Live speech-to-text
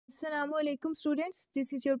Assalamualaikum students,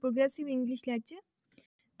 this is your progressive English lecture.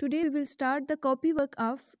 Today we will start the copy work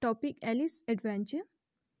of topic Alice Adventure.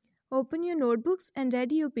 Open your notebooks and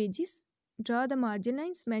ready your pages. Draw the margin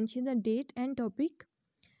lines, mention the date and topic.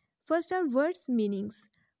 First are words meanings.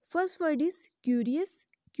 First word is curious.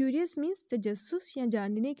 Curious means tajassus या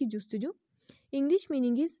जानने की जुस्तजू. English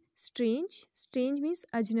meaning is strange. Strange means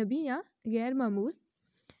अजनबी या गैर मामूल.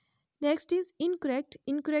 Next is incorrect.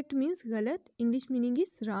 Incorrect means गलत. English meaning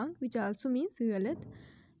is wrong, which also means गलत.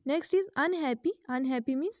 Next is unhappy.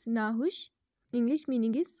 Unhappy means नाहुश. English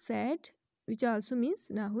meaning is sad, which also means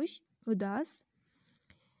नाहुश, उदास.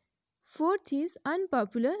 Fourth is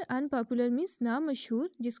unpopular. Unpopular means नामशहूर,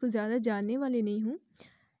 जिसको ज़्यादा जानने वाले नहीं हूँ.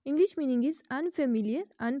 English meaning is unfamiliar.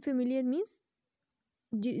 Unfamiliar means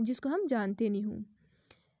जिसको हम जानते नहीं हूँ.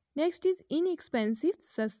 Next is inexpensive.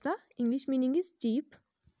 सस्ता. English meaning is cheap.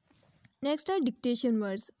 Next are dictation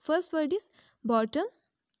words. First word is bottom,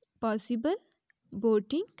 possible,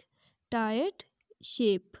 boating, tired,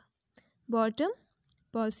 shape. Bottom,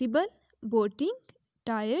 possible, boating,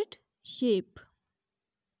 tired, shape.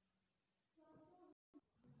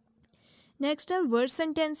 Next are word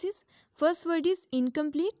sentences. First word is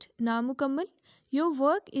incomplete, नामुकम्मल. Your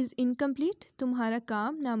work is incomplete. तुम्हारा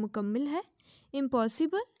काम नामुकम्मल है.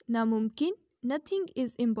 Impossible, नामुमकिन. Nothing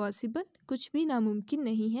is impossible. कुछ भी नामुमकिन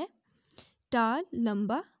नहीं है. टाल,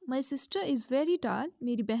 लंबा. माई सिस्टर इज़ वेरी टाल.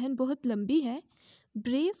 मेरी बहन बहुत लंबी है.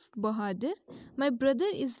 Brave, Bahadur. My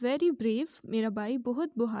brother is very brave. मेरा भाई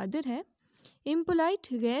बहुत बहादुर है. इम्पोलाइट,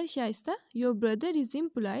 गैर Shaista. Your brother is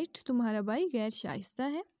impolite. तुम्हारा भाई गैर शाइस्ता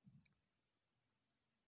है.